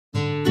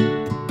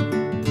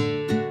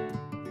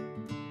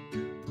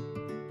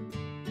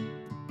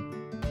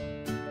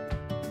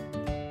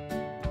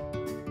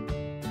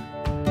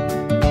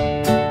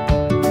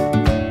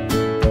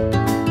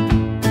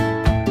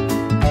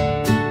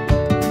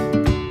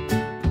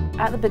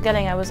At the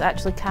beginning I was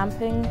actually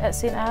camping at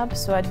St Abbs,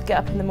 so I'd get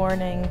up in the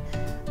morning,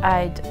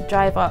 I'd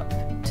drive up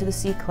to the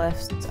sea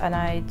cliffs and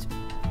I'd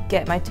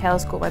get my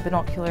telescope, my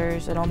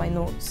binoculars and all my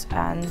notes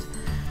and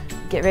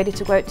get ready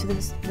to go out to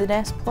the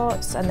nest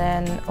plots, and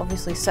then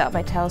obviously set up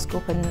my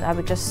telescope and I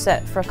would just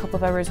sit for a couple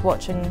of hours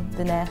watching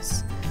the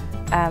nests,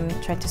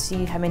 trying to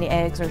see how many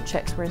eggs or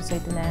chicks were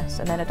inside the nest,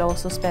 and then I'd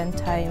also spend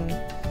time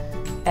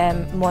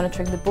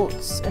monitoring the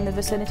boats in the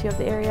vicinity of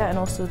the area and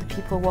also the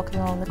people walking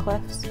along the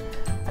cliffs.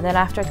 And then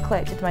after I'd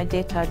collected my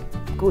data,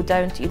 I'd go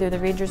down to either the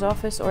ranger's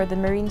office or the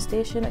marine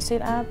station at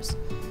St Abbs,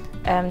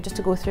 just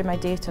to go through my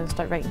data and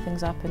start writing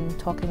things up and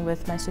talking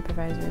with my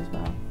supervisor as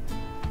well.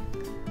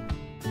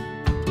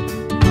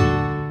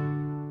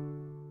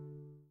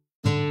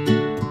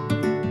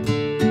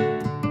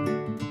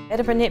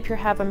 Edinburgh Napier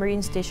have a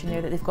marine station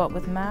there that they've got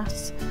with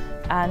maths,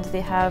 and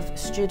they have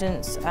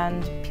students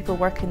and people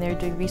working there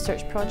doing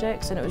research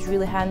projects, and it was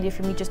really handy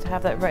for me just to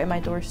have that right on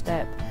my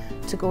doorstep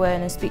to go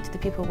in and speak to the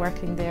people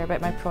working there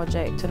about my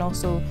project and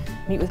also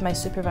meet with my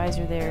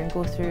supervisor there and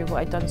go through what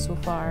I'd done so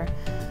far.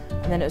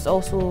 And then it was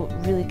also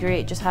really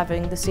great just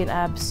having the St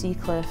Abbs sea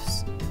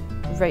cliffs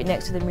right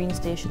next to the marine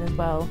station as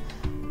well,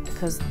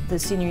 because the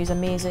scenery is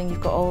amazing.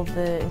 You've got all of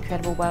the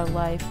incredible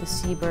wildlife, the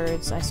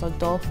seabirds. I saw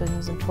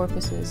dolphins and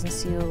porpoises and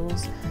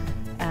seals,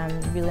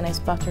 really nice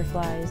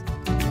butterflies.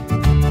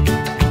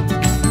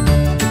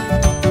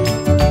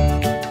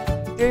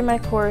 During my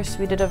course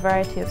we did a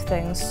variety of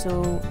things,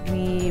 so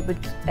we would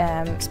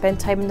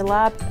spend time in the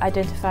lab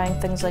identifying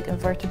things like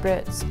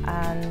invertebrates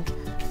and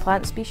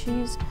plant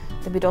species.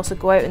 Then we'd also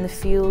go out in the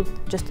field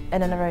just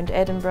in and around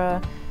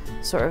Edinburgh,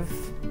 sort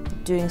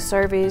of doing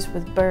surveys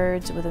with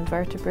birds, with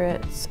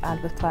invertebrates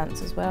and with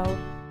plants as well.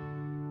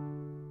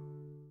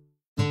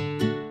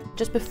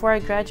 Just before I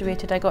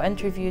graduated I got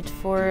interviewed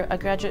for a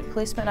graduate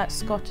placement at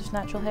Scottish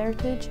Natural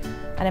Heritage,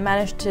 and I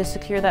managed to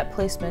secure that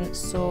placement,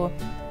 so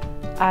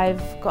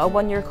I've got a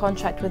one-year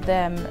contract with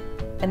them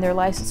in their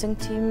licensing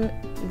team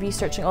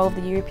researching all of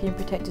the European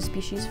protected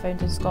species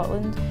found in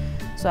Scotland.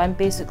 So I'm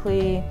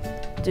basically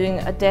doing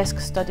a desk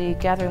study,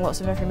 gathering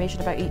lots of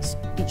information about each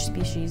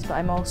species, but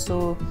I'm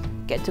also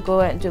get to go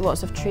out and do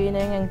lots of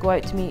training and go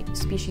out to meet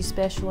species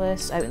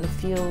specialists out in the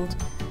field,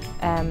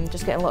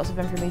 just getting lots of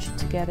information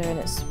together, and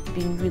it's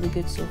been really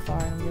good so far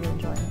and I'm really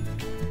enjoying it.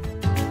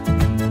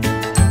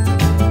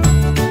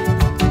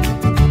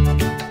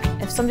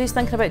 If somebody's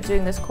thinking about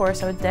doing this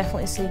course, I would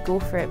definitely say go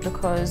for it,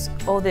 because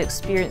all the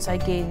experience I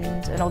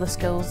gained and all the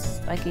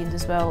skills I gained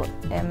as well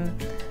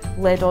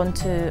led on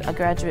to a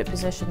graduate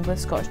position with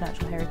Scottish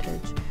Natural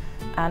Heritage,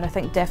 and I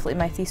think definitely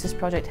my thesis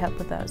project helped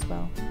with that as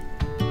well.